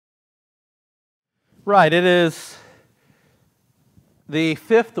Right, it is the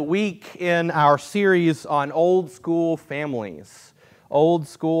fifth week in our series on old school families. Old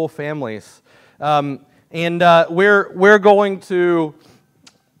school families. We're going to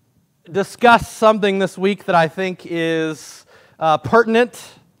discuss something this week that I think is pertinent.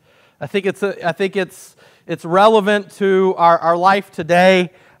 I think it's relevant to our life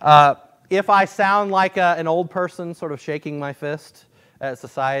today. If I sound like an old person sort of shaking my fist at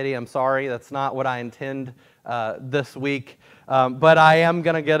society, I'm sorry. That's not what I intend this week. But I am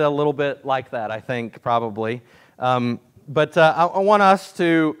going to get a little bit like that, I think, probably. But I want us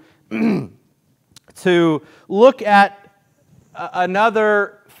to look at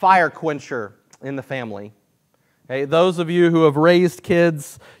another fire quencher in the family. Okay, those of you who have raised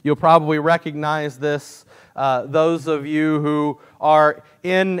kids, you'll probably recognize this. Those of you who are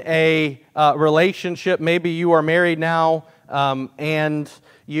in a relationship, maybe you are married now, and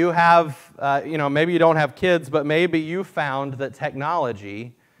you have, maybe you don't have kids, but maybe you found that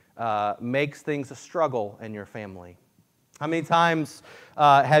technology makes things a struggle in your family. How many times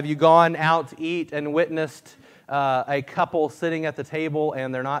have you gone out to eat and witnessed a couple sitting at the table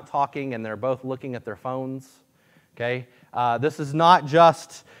and they're not talking and they're both looking at their phones? Okay, this is not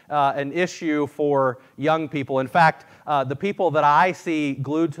just an issue for young people. In fact, the people that I see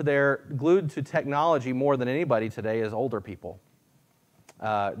glued to technology more than anybody today is older people.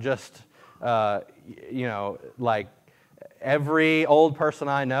 Like every old person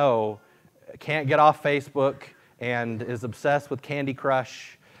I know can't get off Facebook and is obsessed with Candy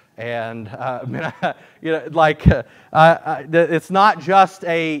Crush. And it's not just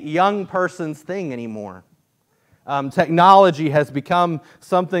a young person's thing anymore. Technology has become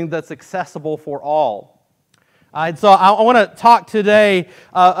something that's accessible for all. And so I want to talk today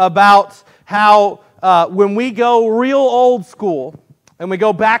about how when we go real old school and we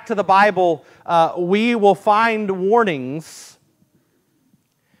go back to the Bible, we will find warnings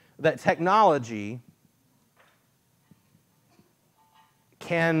that technology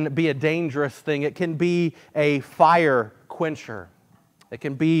can be a dangerous thing. It can be a fire quencher. It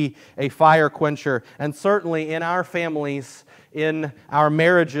can be a fire quencher. And certainly in our families, in our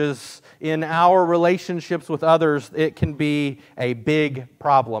marriages, in our relationships with others, it can be a big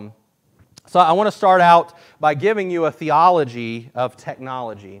problem. So I want to start out by giving you a theology of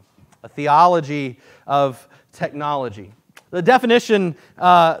technology. A theology of technology. The definition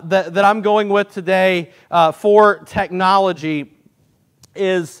that I'm going with today for technology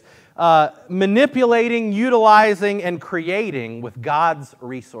is manipulating, utilizing, and creating with God's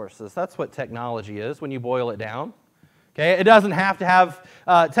resources. That's what technology is when you boil it down. Okay, it doesn't have to have,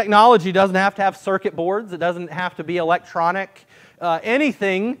 technology doesn't have to have circuit boards. It doesn't have to be electronic.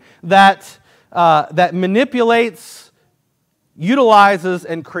 Anything that manipulates, utilizes,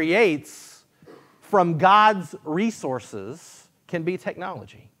 and creates from God's resources can be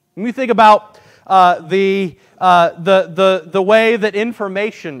technology. When we think about the way that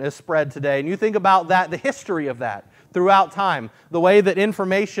information is spread today, and you think about that, the history of that throughout time, the way that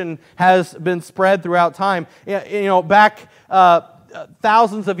information has been spread throughout time. Back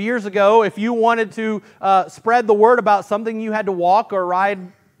thousands of years ago, if you wanted to spread the word about something, you had to walk or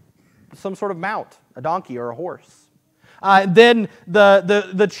ride some sort of mount, a donkey or a horse. Then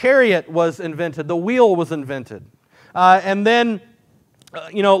the chariot was invented, the wheel was invented, and then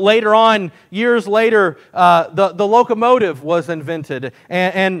later on, years later, the locomotive was invented,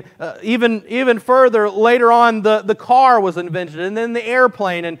 and even further later on, the car was invented, and then the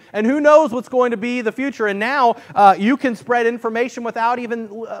airplane, and who knows what's going to be the future. And now you can spread information without even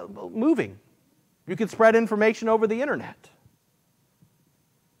moving. You can spread information over the internet.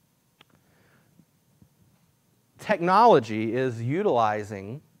 Technology is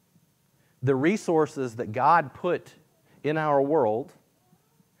utilizing the resources that God put in our world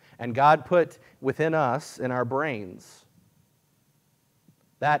and God put within us, in our brains.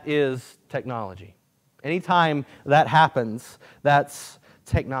 That is technology. Anytime that happens, that's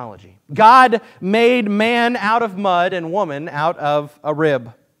technology. God made man out of mud and woman out of a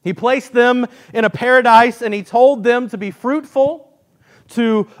rib. He placed them in a paradise and He told them to be fruitful,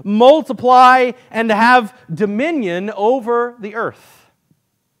 to multiply, and to have dominion over the earth.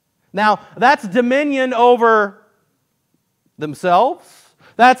 Now, that's dominion over themselves.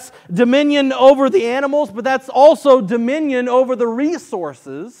 That's dominion over the animals, but that's also dominion over the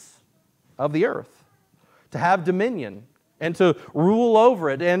resources of the earth. To have dominion and to rule over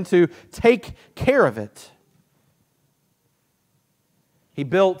it and to take care of it. He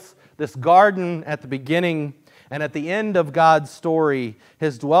built this garden at the beginning, and at the end of God's story,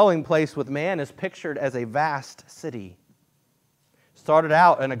 His dwelling place with man is pictured as a vast city. Started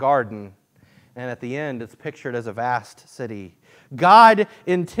out in a garden, and at the end it's pictured as a vast city. God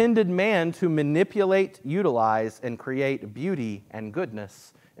intended man to manipulate, utilize, and create beauty and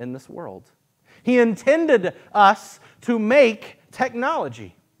goodness in this world. He intended us to make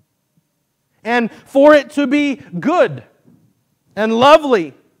technology and for it to be good and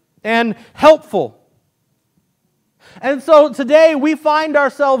lovely and helpful. And so today we find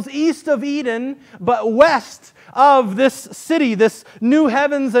ourselves east of Eden, but west of this city, this new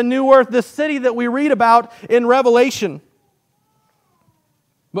heavens and new earth, this city that we read about in Revelation.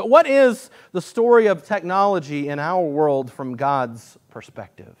 But what is the story of technology in our world from God's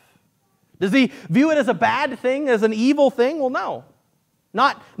perspective? Does He view it as a bad thing, as an evil thing? Well, no,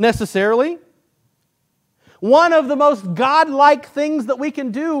 not necessarily. One of the most God-like things that we can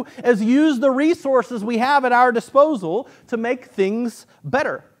do is use the resources we have at our disposal to make things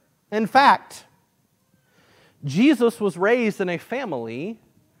better. In fact, Jesus was raised in a family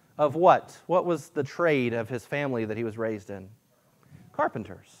of what? What was the trade of His family that He was raised in?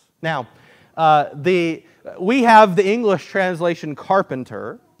 Carpenters. Now, we have the English translation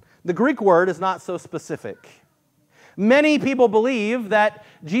carpenter. The Greek word is not so specific. Many people believe that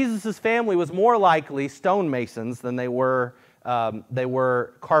Jesus' family was more likely stonemasons than they were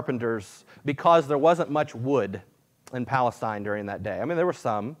carpenters, because there wasn't much wood in Palestine during that day. I mean, there were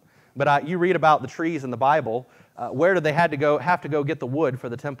some, but you read about the trees in the Bible. Where did they have to go get the wood for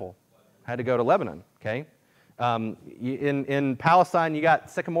the temple? Had to go to Lebanon. Okay, in Palestine you got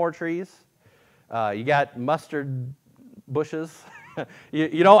sycamore trees, you got mustard bushes.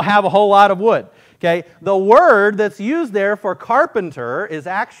 You don't have a whole lot of wood. Okay, the word that's used there for carpenter is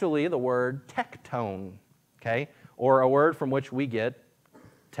actually the word tectone, okay, or a word from which we get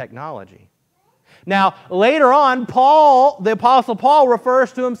technology. Now, later on, the Apostle Paul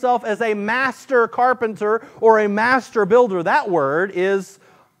refers to himself as a master carpenter or a master builder. That word is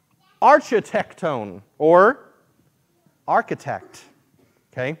architectone or architect.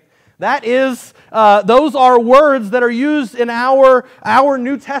 Okay? That is, those are words that are used in our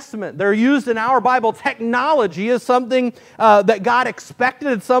New Testament. They're used in our Bible. Technology is something that God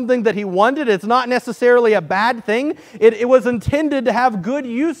expected. It's something that He wanted. It's not necessarily a bad thing. It was intended to have good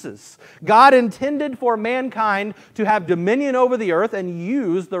uses. God intended for mankind to have dominion over the earth and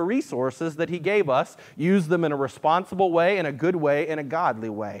use the resources that He gave us, use them in a responsible way, in a good way, in a godly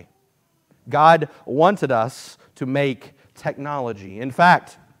way. God wanted us to make technology. In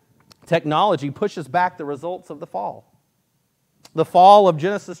fact, technology pushes back the results of the fall. The fall of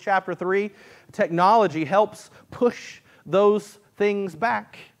Genesis chapter 3, technology helps push those things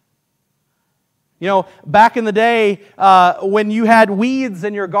back. You know, back in the day, when you had weeds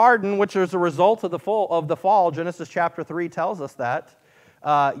in your garden, which is a result of the fall, Genesis chapter 3 tells us that,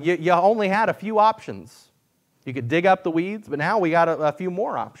 you only had a few options. You could dig up the weeds, but now we got a few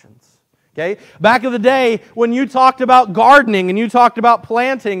more options. Okay? Back in the day, when you talked about gardening and you talked about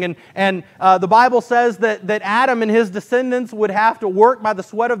planting, and the Bible says that Adam and his descendants would have to work by the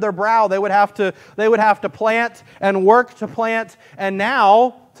sweat of their brow. They would have to plant and work to plant. And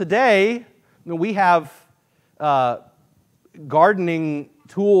now, today, we have gardening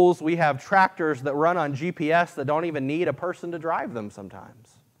tools. We have tractors that run on GPS that don't even need a person to drive them sometimes.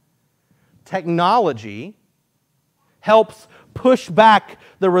 Technology helps push back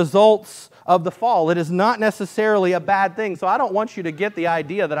the results of the fall. It is not necessarily a bad thing. So I don't want you to get the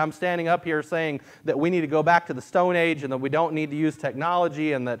idea that I'm standing up here saying that we need to go back to the Stone Age and that we don't need to use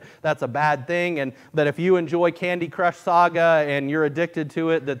technology and that that's a bad thing, and that if you enjoy Candy Crush Saga and you're addicted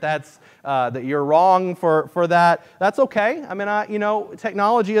to it, that you're wrong for that. That's okay. I mean,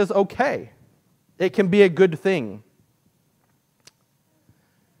 technology is okay. It can be a good thing.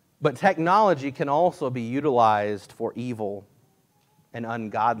 But technology can also be utilized for evil and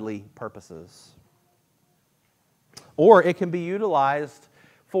ungodly purposes. Or it can be utilized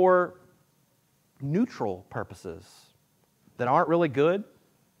for neutral purposes that aren't really good,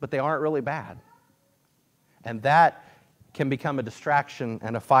 but they aren't really bad. And that can become a distraction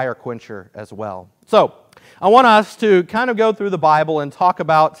and a fire quencher as well. So, I want us to kind of go through the Bible and talk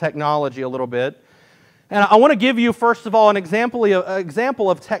about technology a little bit. And I want to give you, first of all, an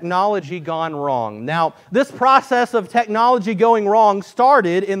example of technology gone wrong. Now, this process of technology going wrong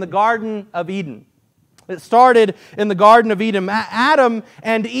started in the Garden of Eden. It started in the Garden of Eden. Adam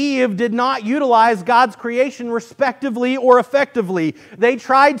and Eve did not utilize God's creation respectively or effectively. They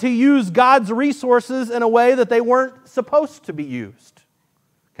tried to use God's resources in a way that they weren't supposed to be used.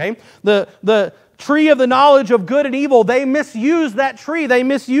 Okay? The tree of the knowledge of good and evil, they misused that tree. They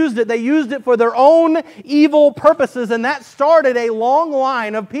misused it. They used it for their own evil purposes, and that started a long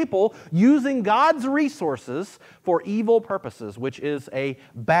line of people using God's resources for evil purposes, which is a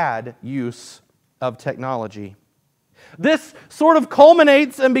bad use of technology. This sort of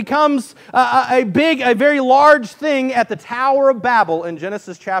culminates and becomes a very large thing at the Tower of Babel in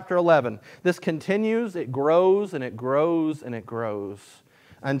Genesis chapter 11. This continues, it grows, and it grows, and it grows,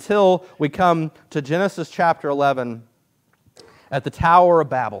 until we come to Genesis chapter 11 at the Tower of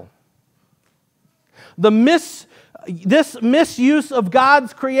Babel. This misuse of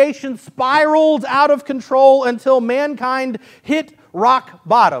God's creation spiraled out of control until mankind hit rock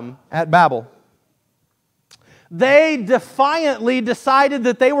bottom at Babel. They defiantly decided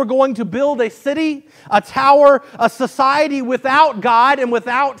that they were going to build a city, a tower, a society without God and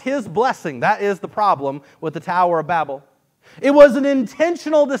without His blessing. That is the problem with the Tower of Babel. It was an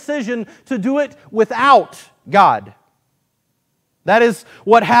intentional decision to do it without God. That is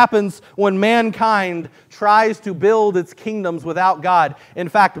what happens when mankind tries to build its kingdoms without God. In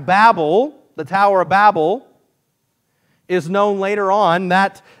fact, Babel, the Tower of Babel, is known later on,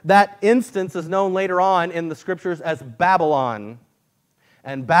 that instance is known later on in the Scriptures as Babylon.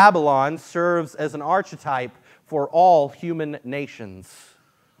 And Babylon serves as an archetype for all human nations,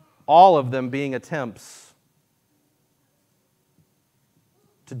 all of them being attempts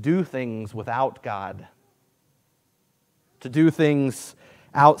to do things without God, to do things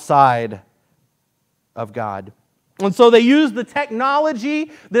outside of God. And so they used the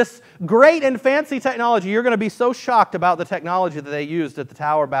technology, this great and fancy technology. You're going to be so shocked about the technology that they used at the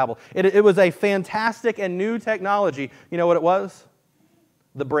Tower of Babel. It was a fantastic and new technology. You know what it was?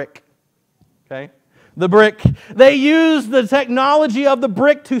 The brick. Okay? The brick. They used the technology of the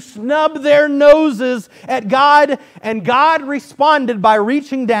brick to snub their noses at God, and God responded by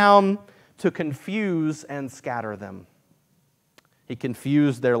reaching down to confuse and scatter them. He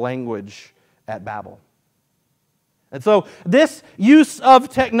confused their language at Babel. And so this use of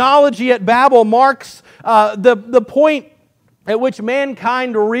technology at Babel marks the point at which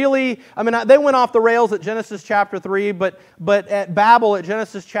mankind really, they went off the rails at Genesis chapter 3, but at Babel, at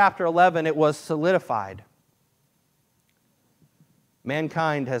Genesis chapter 11, it was solidified.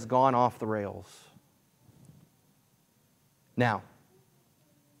 Mankind has gone off the rails. Now,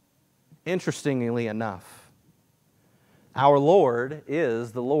 interestingly enough, our Lord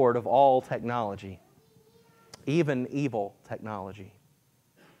is the Lord of all technology, even evil technology.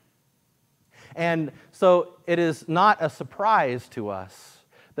 And so it is not a surprise to us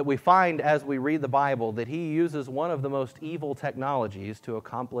that we find as we read the Bible that He uses one of the most evil technologies to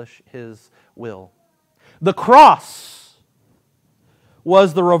accomplish His will. The cross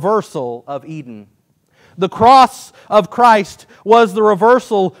was the reversal of Eden. The cross of Christ was the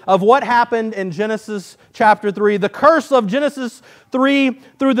reversal of what happened in Genesis chapter 3. The curse of Genesis 3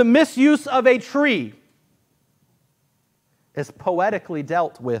 through the misuse of a tree is poetically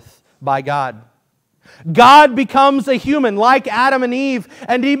dealt with by God. God becomes a human like Adam and Eve,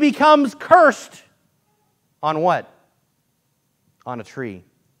 and He becomes cursed on what? On a tree,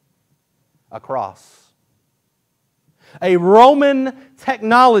 a cross. A Roman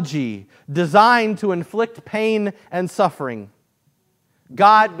technology designed to inflict pain and suffering.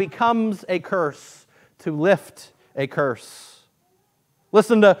 God becomes a curse to lift a curse.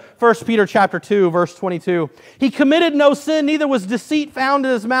 Listen to 1 Peter chapter 2, verse 22. He committed no sin, neither was deceit found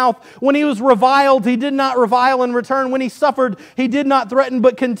in His mouth. When He was reviled, He did not revile in return. When He suffered, He did not threaten,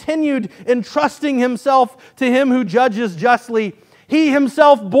 but continued entrusting Himself to Him who judges justly. He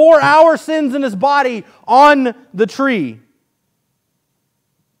Himself bore our sins in His body on the tree,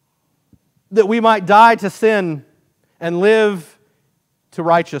 that we might die to sin and live to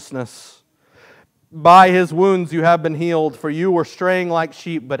righteousness. By His wounds you have been healed, for you were straying like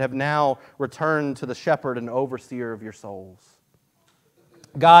sheep, but have now returned to the shepherd and overseer of your souls.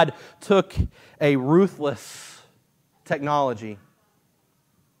 God took a ruthless technology,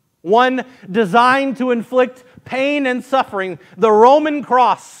 one designed to inflict pain and suffering, the Roman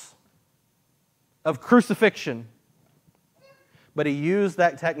cross of crucifixion, but He used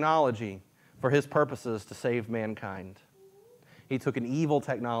that technology for His purposes to save mankind. He took an evil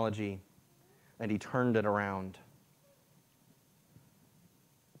technology and He turned it around.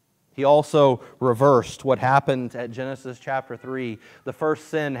 He also reversed what happened at Genesis chapter 3. The first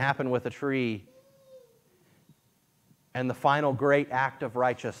sin happened with a tree, and the final great act of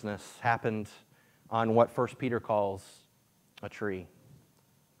righteousness happened on what 1 Peter calls a tree.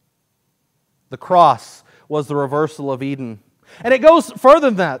 The cross was the reversal of Eden. And it goes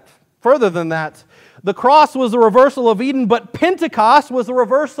further than that. Further than that, the cross was the reversal of Eden, but Pentecost was the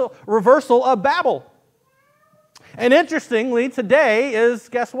reversal of Babel. And interestingly, today is,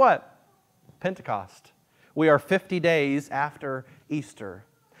 guess what? Pentecost. We are 50 days after Easter.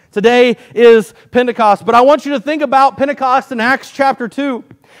 Today is Pentecost, but I want you to think about Pentecost in Acts chapter 2.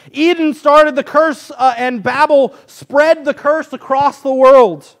 Eden started the curse and Babel spread the curse across the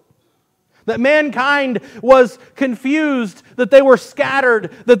world. That mankind was confused, that they were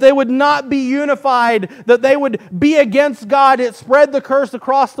scattered, that they would not be unified, that they would be against God. It spread the curse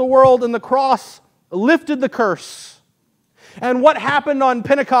across the world, and the cross lifted the curse. And what happened on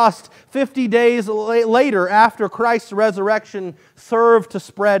Pentecost 50 days later after Christ's resurrection served to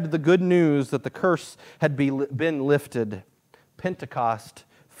spread the good news that the curse had been lifted. Pentecost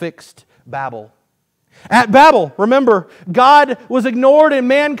fixed Babel. At Babel, remember, God was ignored and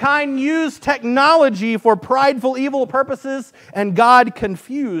mankind used technology for prideful, evil purposes, and God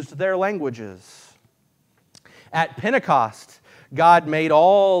confused their languages. At Pentecost, God made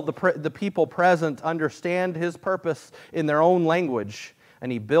all the people present understand His purpose in their own language,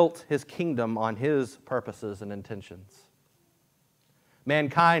 and He built His kingdom on His purposes and intentions.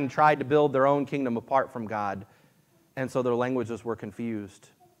 Mankind tried to build their own kingdom apart from God, and so their languages were confused.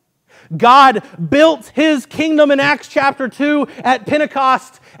 God built His kingdom in Acts chapter 2 at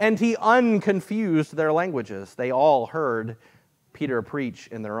Pentecost, and He unconfused their languages. They all heard Peter preach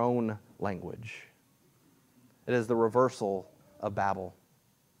in their own language. It is the reversal of Babel.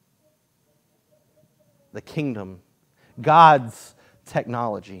 The kingdom, God's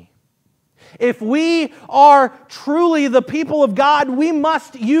technology. If we are truly the people of God, we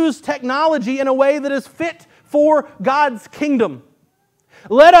must use technology in a way that is fit for God's kingdom.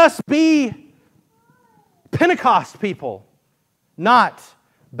 Let us be Pentecost people, not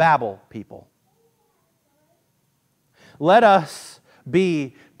Babel people. Let us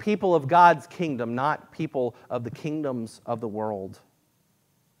be people of God's kingdom, not people of the kingdoms of the world.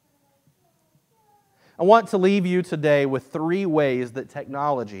 I want to leave you today with 3 ways that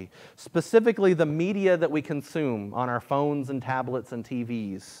technology, specifically the media that we consume on our phones and tablets and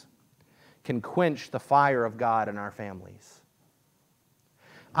TVs, can quench the fire of God in our families.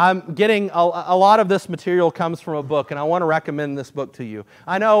 I'm getting a lot of this material comes from a book, and I want to recommend this book to you.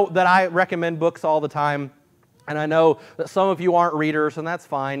 I know that I recommend books all the time, and I know that some of you aren't readers, and that's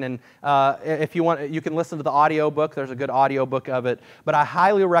fine. And if you want, you can listen to the audio book. There's a good audio book of it. But I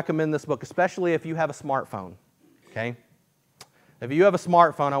highly recommend this book, especially if you have a smartphone. Okay? If you have a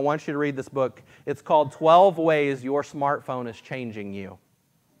smartphone, I want you to read this book. It's called 12 Ways Your Smartphone is Changing You.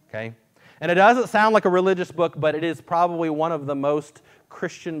 Okay? And it doesn't sound like a religious book, but it is probably one of the most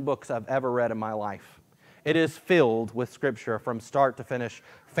Christian books I've ever read in my life. It is filled with Scripture from start to finish.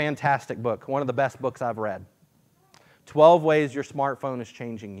 Fantastic book. One of the best books I've read. 12 Ways Your Smartphone is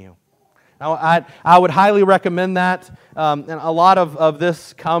Changing You. Now, I would highly recommend that, and a lot of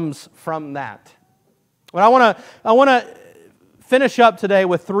this comes from that. But I want to finish up today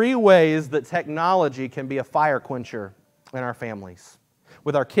with 3 ways that technology can be a fire quencher in our families.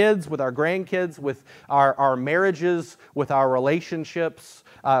 With our kids, with our grandkids, with our marriages, with our relationships,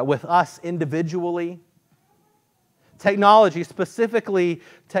 with us individually. Technology, specifically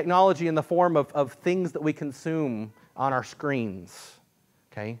technology in the form of things that we consume on our screens.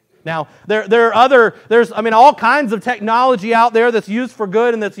 Okay? Now, there's all kinds of technology out there that's used for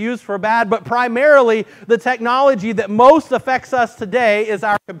good and that's used for bad, but primarily the technology that most affects us today is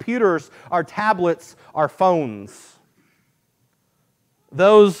our computers, our tablets, our phones.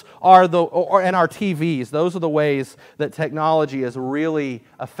 Those are and our TVs. Those are the ways that technology is really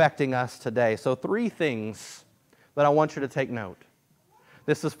affecting us today. So 3 things that I want you to take note.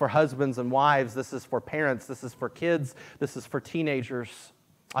 This is for husbands and wives. This is for parents. This is for kids. This is for teenagers.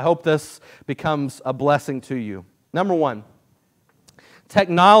 I hope this becomes a blessing to you. Number 1,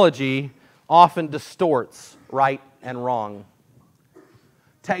 technology often distorts right and wrong.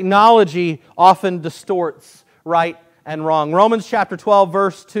 Technology often distorts right and wrong. Romans chapter 12,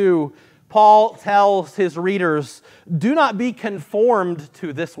 verse 2, Paul tells his readers, do not be conformed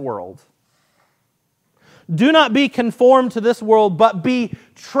to this world. Do not be conformed to this world, but be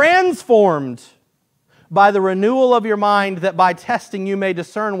transformed by the renewal of your mind, that by testing you may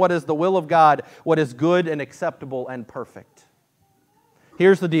discern what is the will of God, what is good and acceptable and perfect.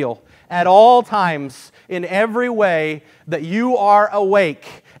 Here's the deal. At all times, in every way that you are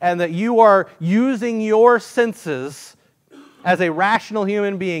awake and that you are using your senses as a rational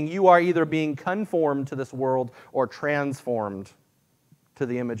human being, you are either being conformed to this world or transformed to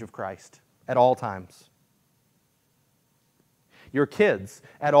the image of Christ at all times. Your kids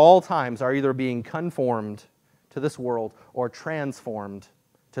at all times are either being conformed to this world or transformed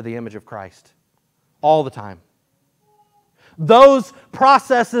to the image of Christ. All the time. Those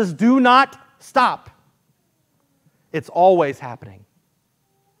processes do not stop. It's always happening.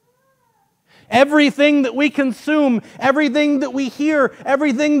 Everything that we consume, everything that we hear,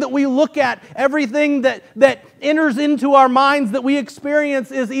 everything that we look at, everything that enters into our minds that we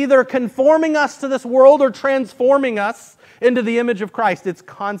experience is either conforming us to this world or transforming us into the image of Christ. It's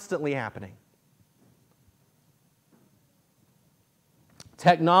constantly happening.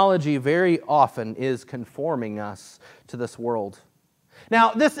 Technology very often is conforming us to this world.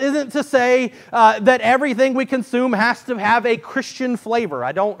 Now, this isn't to say that everything we consume has to have a Christian flavor.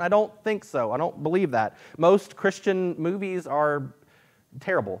 I don't think so. I don't believe that. Most Christian movies are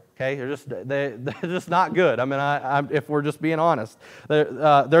terrible. Okay, they're just not good. I mean, if we're just being honest,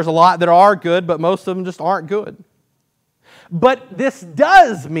 there's a lot that are good, but most of them just aren't good. But this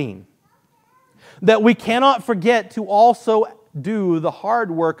does mean that we cannot forget to also do the hard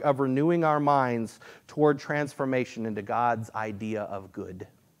work of renewing our minds toward transformation into God's idea of good.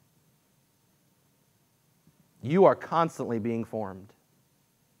 You are constantly being formed.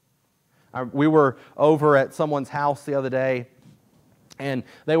 We were over at someone's house the other day, and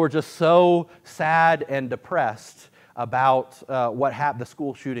they were just so sad and depressed about the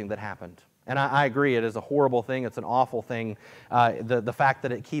school shooting that happened. And I agree, it is a horrible thing. It's an awful thing. The fact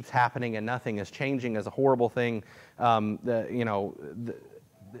that it keeps happening and nothing is changing is a horrible thing. It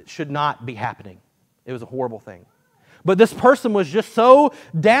should not be happening. It was a horrible thing. But this person was just so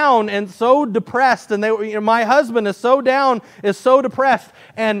down and so depressed, and my husband is so down, is so depressed,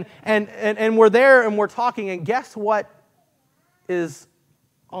 and we're there and we're talking, and guess what is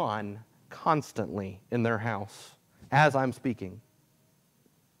on constantly in their house as I'm speaking?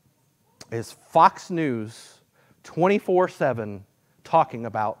 Is Fox News 24/7 talking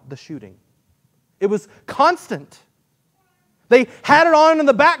about the shooting. It was constant. They had it on in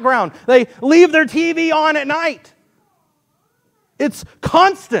the background. They leave their TV on at night. It's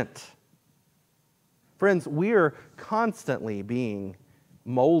constant. Friends, we're constantly being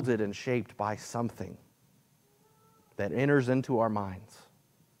molded and shaped by something that enters into our minds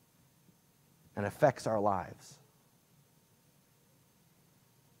and affects our lives.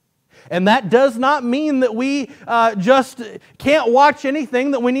 And that does not mean that we just can't watch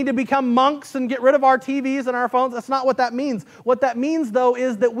anything, that we need to become monks and get rid of our TVs and our phones. That's not what that means. What that means, though,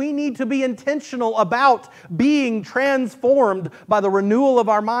 is that we need to be intentional about being transformed by the renewal of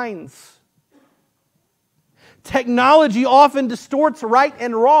our minds. Technology often distorts right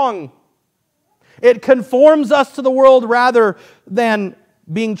and wrong. It conforms us to the world rather than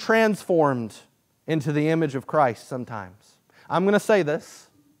being transformed into the image of Christ sometimes. I'm going to say this.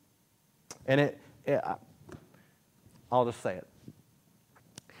 And I'll just say it.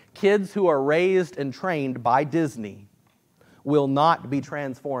 Kids who are raised and trained by Disney will not be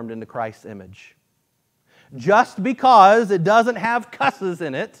transformed into Christ's image. Just because it doesn't have cusses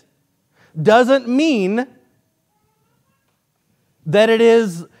in it doesn't mean that it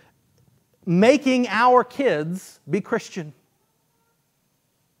is making our kids be Christian.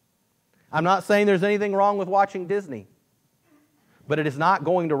 I'm not saying there's anything wrong with watching Disney. But it is not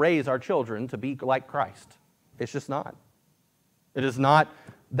going to raise our children to be like Christ. It's just not. It is not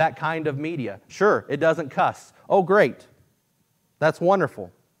that kind of media. Sure, it doesn't cuss. Oh, great. That's wonderful.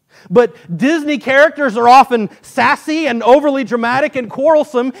 But Disney characters are often sassy and overly dramatic and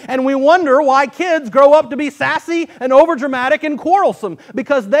quarrelsome, and we wonder why kids grow up to be sassy and overdramatic and quarrelsome,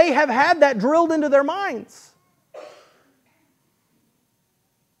 because they have had that drilled into their minds.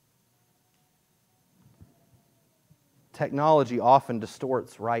 Technology often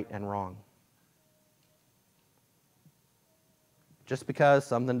distorts right and wrong. Just because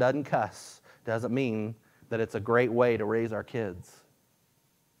something doesn't cuss doesn't mean that it's a great way to raise our kids.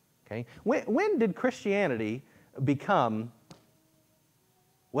 Okay? When did Christianity become,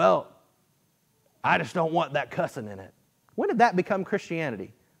 well, I just don't want that cussing in it? When did that become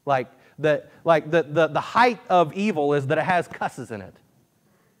Christianity? Like the height of evil is that it has cusses in it.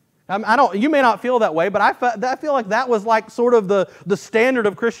 You may not feel that way, but I feel like that was like sort of the standard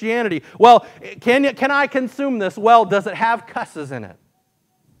of Christianity. Well, can I consume this? Well, does it have cusses in it?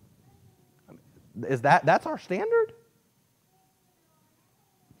 That's our standard?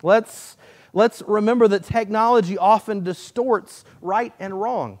 Let's remember that technology often distorts right and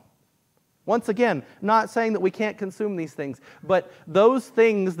wrong. Once again, not saying that we can't consume these things, but those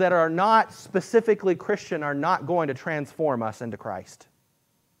things that are not specifically Christian are not going to transform us into Christ.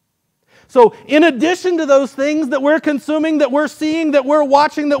 So in addition to those things that we're consuming, that we're seeing, that we're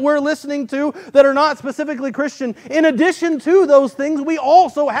watching, that we're listening to, that are not specifically Christian, in addition to those things, we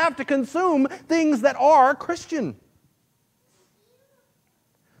also have to consume things that are Christian.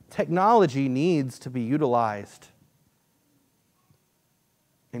 technology needs to be utilized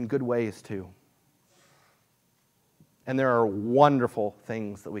in good ways too. And there are wonderful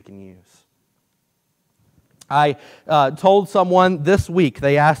things that we can use. I told someone this week,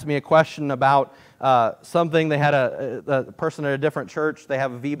 they asked me a question about something. They had a person at a different church. They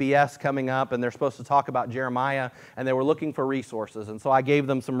have a VBS coming up, and they're supposed to talk about Jeremiah, and they were looking for resources. And so I gave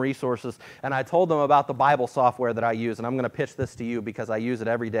them some resources, and I told them about the Bible software that I use. And I'm going to pitch this to you because I use it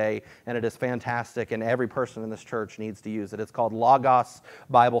every day, and it is fantastic, and every person in this church needs to use it. It's called Logos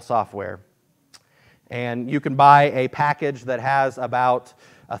Bible Software. And you can buy a package that has about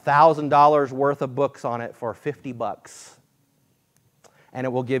 $1,000 worth of books on it for $50. And it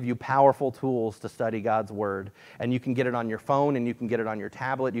will give you powerful tools to study God's Word. And you can get it on your phone, and you can get it on your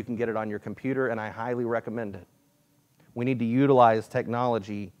tablet, you can get it on your computer, and I highly recommend it. We need to utilize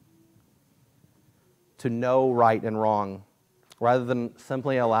technology to know right and wrong, rather than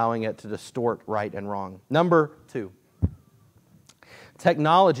simply allowing it to distort right and wrong. Number 2,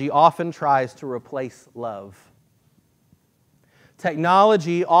 technology often tries to replace love.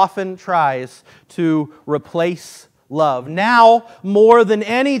 Technology often tries to replace love. Now, more than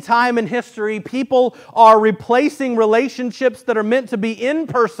any time in history, people are replacing relationships that are meant to be in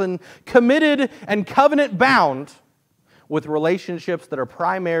person, committed, and covenant bound with relationships that are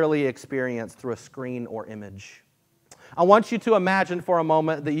primarily experienced through a screen or image. I want you to imagine for a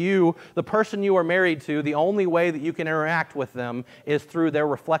moment that you, the person you are married to, the only way that you can interact with them is through their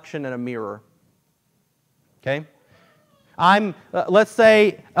reflection in a mirror. Okay? Let's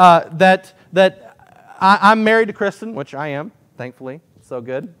say that I'm married to Kristen, which I am, thankfully, so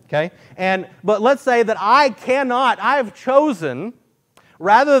good, okay? But let's say that I've chosen,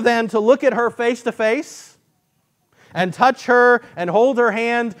 rather than to look at her face to face and touch her and hold her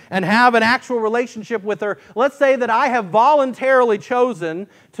hand and have an actual relationship with her, let's say that I have voluntarily chosen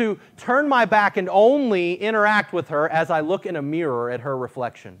to turn my back and only interact with her as I look in a mirror at her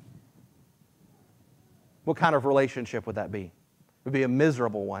reflection. What kind of relationship would that be? It would be a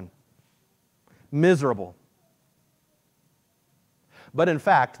miserable one. Miserable. But in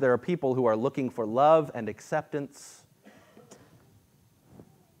fact, there are people who are looking for love and acceptance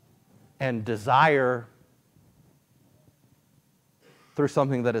and desire through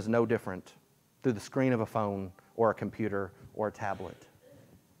something that is no different, through the screen of a phone or a computer or a tablet.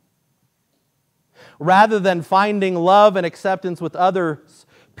 Rather than finding love and acceptance with others,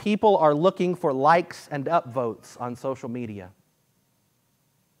 people are looking for likes and upvotes on social media.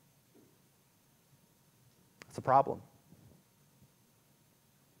 It's a problem.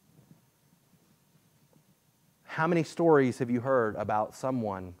 How many stories have you heard about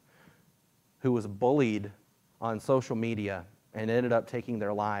someone who was bullied on social media and ended up taking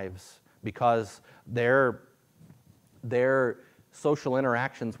their lives because their social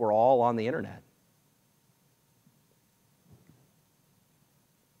interactions were all on the internet?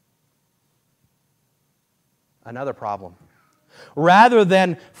 Another problem. Rather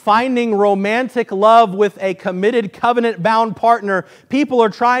than finding romantic love with a committed, covenant-bound partner, people are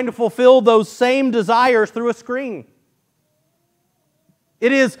trying to fulfill those same desires through a screen.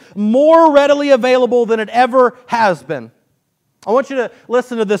 It is more readily available than it ever has been. I want you to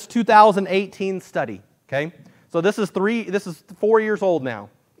listen to this 2018 study, okay? So this is 4 years old now.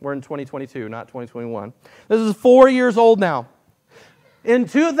 We're in 2022, not 2021. This is 4 years old now. In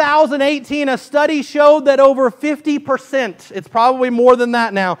 2018, a study showed that over 50%, it's probably more than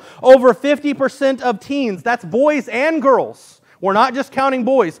that now, over 50% of teens, that's boys and girls, we're not just counting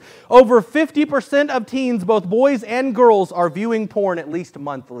boys, over 50% of teens, both boys and girls, are viewing porn at least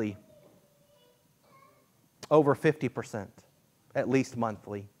monthly. Over 50%, at least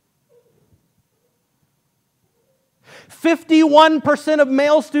monthly. 51% of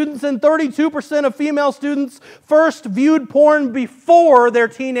male students and 32% of female students first viewed porn before their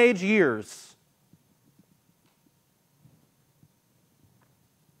teenage years.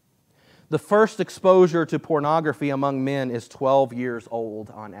 The first exposure to pornography among men is 12 years old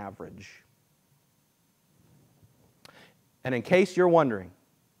on average. And in case you're wondering,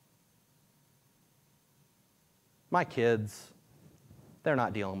 my kids, they're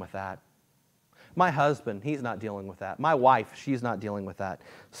not dealing with that. My husband, he's not dealing with that. My wife, she's not dealing with that.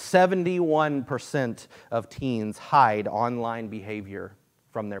 71% of teens hide online behavior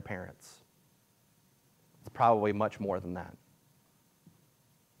from their parents. It's probably much more than that.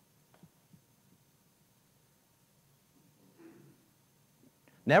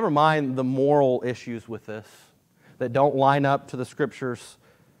 Never mind the moral issues with this that don't line up to the Scriptures,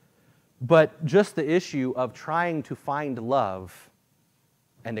 but just the issue of trying to find love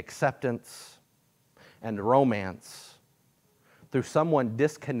and acceptance and romance through someone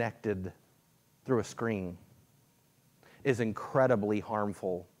disconnected through a screen is incredibly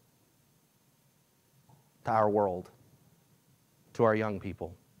harmful to our world, to our young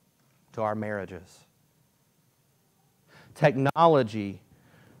people, to our marriages. Technology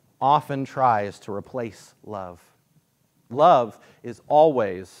often tries to replace love. Love is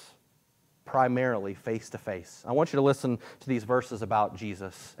always primarily face-to-face. I want you to listen to these verses about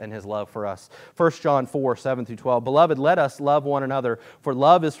Jesus and His love for us. 1 John 4, 7 through 12. Beloved, let us love one another, for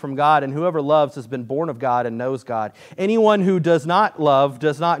love is from God, and whoever loves has been born of God and knows God. Anyone who does not love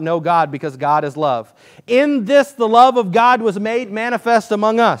does not know God, because God is love. In this the love of God was made manifest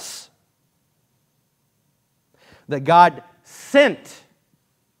among us, that God sent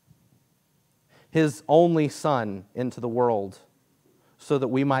His only Son into the world so that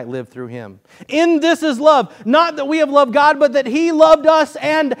we might live through Him. In this is love, not that we have loved God, but that He loved us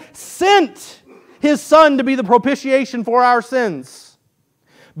and sent His Son to be the propitiation for our sins.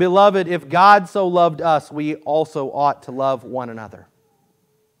 Beloved, if God so loved us, we also ought to love one another.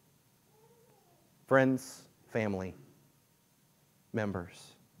 Friends, family,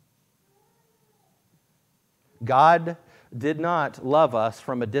 members. God did not love us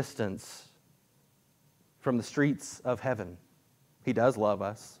from a distance, from the streets of heaven. He does love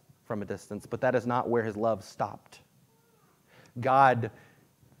us from a distance, but that is not where His love stopped. God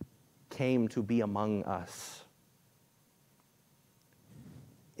came to be among us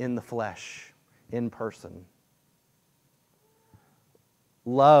in the flesh, in person.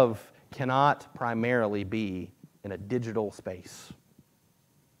 Love cannot primarily be in a digital space.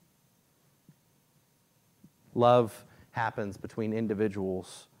 Love happens between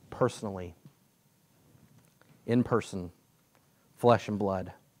individuals personally, in person, flesh and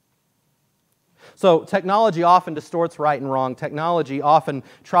blood. So technology often distorts right and wrong. Technology often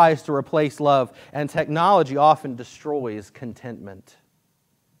tries to replace love. And technology often destroys contentment.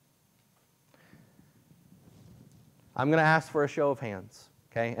 I'm going to ask for a show of hands,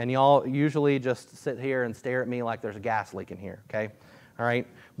 okay? And y'all usually just sit here and stare at me like there's a gas leak in here, okay? All right?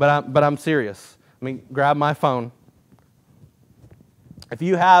 But I'm serious. Let me grab my phone. If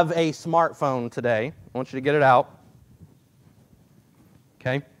you have a smartphone today, I want you to get it out.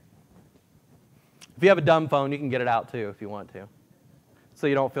 Okay? If you have a dumb phone, you can get it out too if you want to, so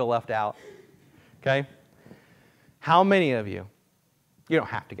you don't feel left out. Okay? How many of you, you don't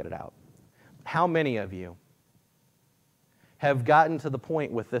have to get it out, how many of you have gotten to the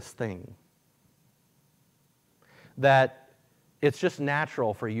point with this thing that it's just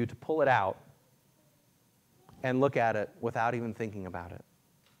natural for you to pull it out and look at it without even thinking about it?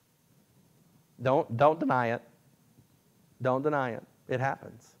 Don't deny it. Don't deny it. It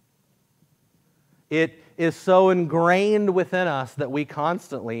happens. It is so ingrained within us that we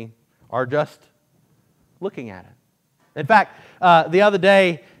constantly are just looking at it. In fact, the other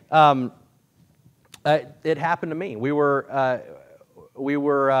day, it happened to me. We're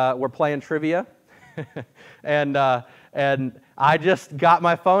playing trivia, and I just got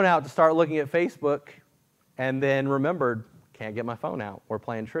my phone out to start looking at Facebook, and then remembered, can't get my phone out. We're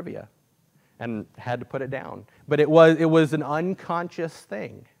playing trivia, and had to put it down. But it was an unconscious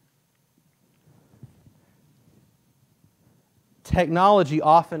thing. Technology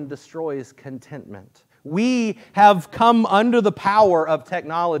often destroys contentment. We have come under the power of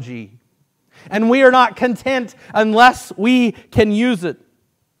technology, and we are not content unless we can use it.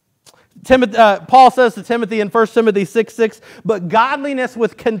 Paul says to Timothy in 1 Timothy 6:6, but godliness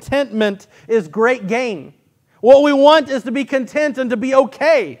with contentment is great gain. What we want is to be content and to be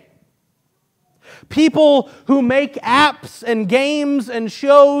okay. People who make apps and games and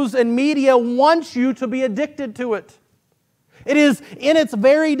shows and media want you to be addicted to it. It is in its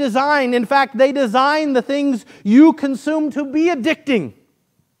very design. In fact, they design the things you consume to be addicting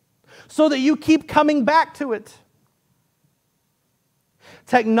so that you keep coming back to it.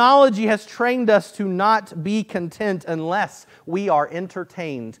 Technology has trained us to not be content unless we are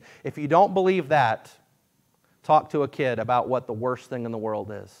entertained. If you don't believe that, talk to a kid about what the worst thing in the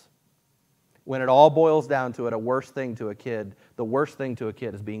world is. When it all boils down to it, the worst thing to a kid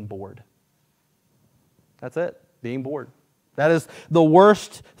is being bored. That's it, being bored. That is the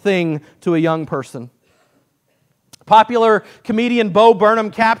worst thing to a young person. Popular comedian Bo Burnham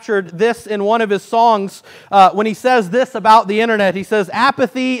captured this in one of his songs when he says this about the internet. He says,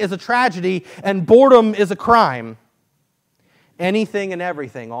 apathy is a tragedy and boredom is a crime. Anything and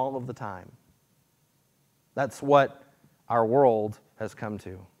everything all of the time. That's what our world has come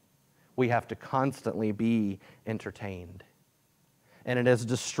to. We have to constantly be entertained. And it has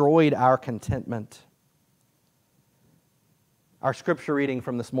destroyed our contentment. Our scripture reading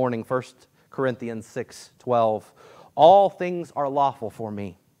from this morning, 1 Corinthians 6:12. All things are lawful for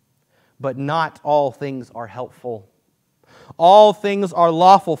me, but not all things are helpful. All things are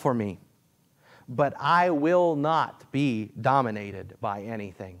lawful for me, but I will not be dominated by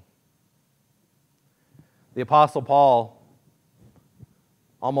anything. The Apostle Paul,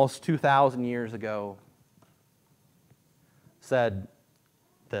 almost 2,000 years ago, said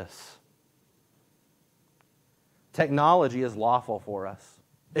this: technology is lawful for us.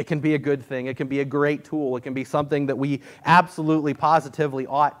 It can be a good thing. It can be a great tool. It can be something that we absolutely, positively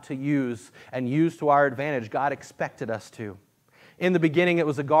ought to use and use to our advantage. God expected us to. In the beginning, it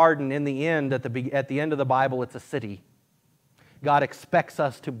was a garden. In the end, at the end of the Bible, it's a city. God expects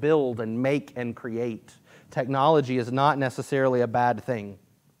us to build and make and create. Technology is not necessarily a bad thing,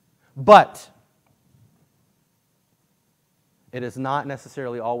 but it is not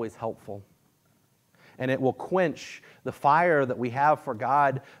necessarily always helpful. And it will quench the fire that we have for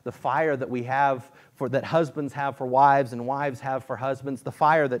God, the fire that we have that husbands have for wives and wives have for husbands, the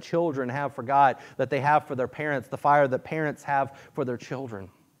fire that children have for God, that they have for their parents, the fire that parents have for their children.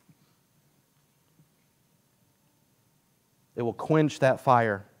 It will quench that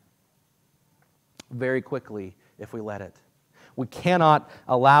fire very quickly if we let it. We cannot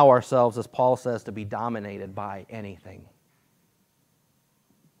allow ourselves, as Paul says, to be dominated by anything.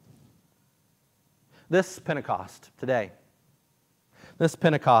 This Pentecost today,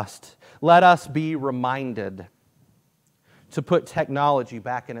 let us be reminded to put technology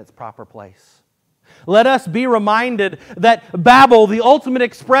back in its proper place. Let us be reminded that Babel, the ultimate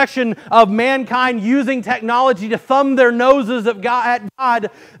expression of mankind using technology to thumb their noses at God,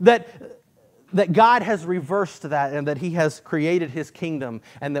 that God has reversed that and that He has created His kingdom,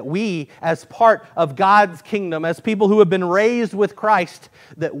 and that we, as part of God's kingdom, as people who have been raised with Christ,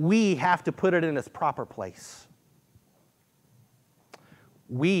 that we have to put it in its proper place.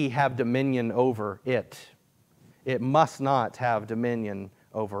 We have dominion over it. It must not have dominion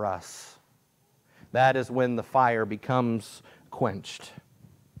over us. That is when the fire becomes quenched.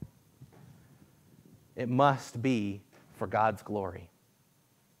 It must be for God's glory.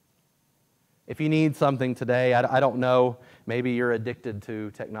 If you need something today, I don't know, maybe you're addicted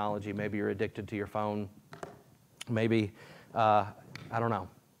to technology, maybe you're addicted to your phone, maybe, I don't know.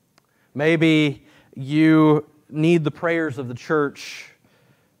 Maybe you need the prayers of the church.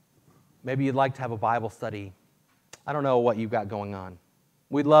 Maybe you'd like to have a Bible study. I don't know what you've got going on.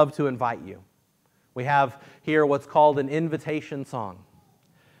 We'd love to invite you. We have here what's called an invitation song.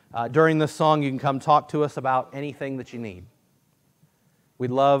 During this song, you can come talk to us about anything that you need. We'd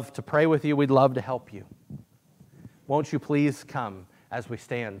love to pray with you. We'd love to help you. Won't you please come as we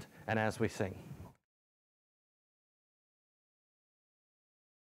stand and as we sing?